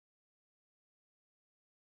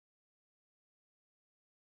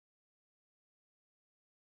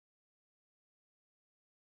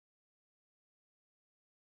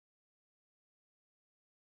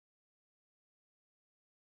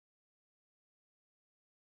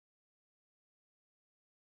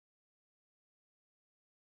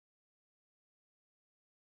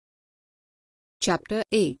Chapter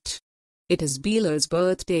 8. It is Bela's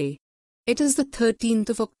birthday. It is the 13th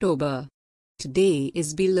of October. Today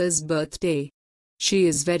is Bela's birthday. She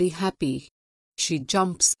is very happy. She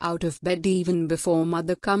jumps out of bed even before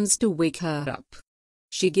mother comes to wake her up.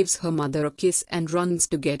 She gives her mother a kiss and runs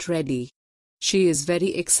to get ready. She is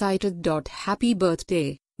very excited. Happy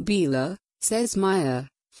birthday, Bela, says Maya,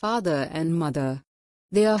 father and mother.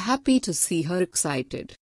 They are happy to see her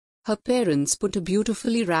excited. Her parents put a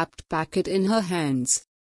beautifully wrapped packet in her hands.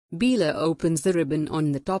 Bela opens the ribbon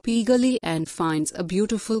on the top eagerly and finds a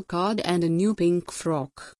beautiful card and a new pink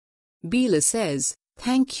frock. Bela says,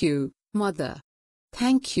 "Thank you, mother.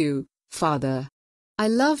 Thank you, father. I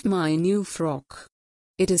love my new frock.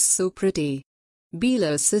 It is so pretty."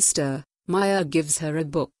 Bela's sister, Maya, gives her a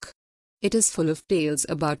book. It is full of tales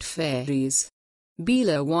about fairies.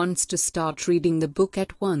 Bela wants to start reading the book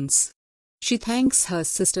at once. She thanks her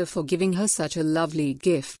sister for giving her such a lovely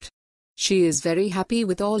gift. She is very happy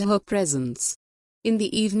with all her presents. In the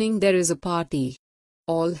evening there is a party.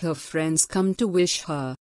 All her friends come to wish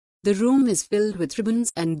her. The room is filled with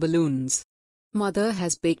ribbons and balloons. Mother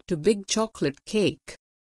has baked a big chocolate cake.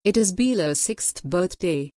 It is Bela's 6th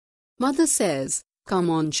birthday. Mother says, "Come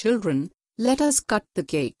on children, let us cut the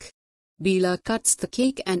cake." Bela cuts the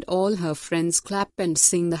cake and all her friends clap and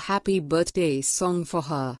sing the happy birthday song for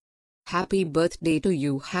her. Happy birthday to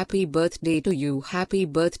you, happy birthday to you, happy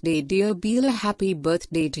birthday dear Bela, happy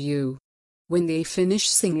birthday to you. When they finish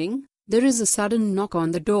singing, there is a sudden knock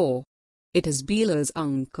on the door. It is Bela's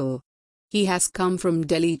uncle. He has come from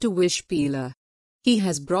Delhi to wish Bela. He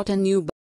has brought a new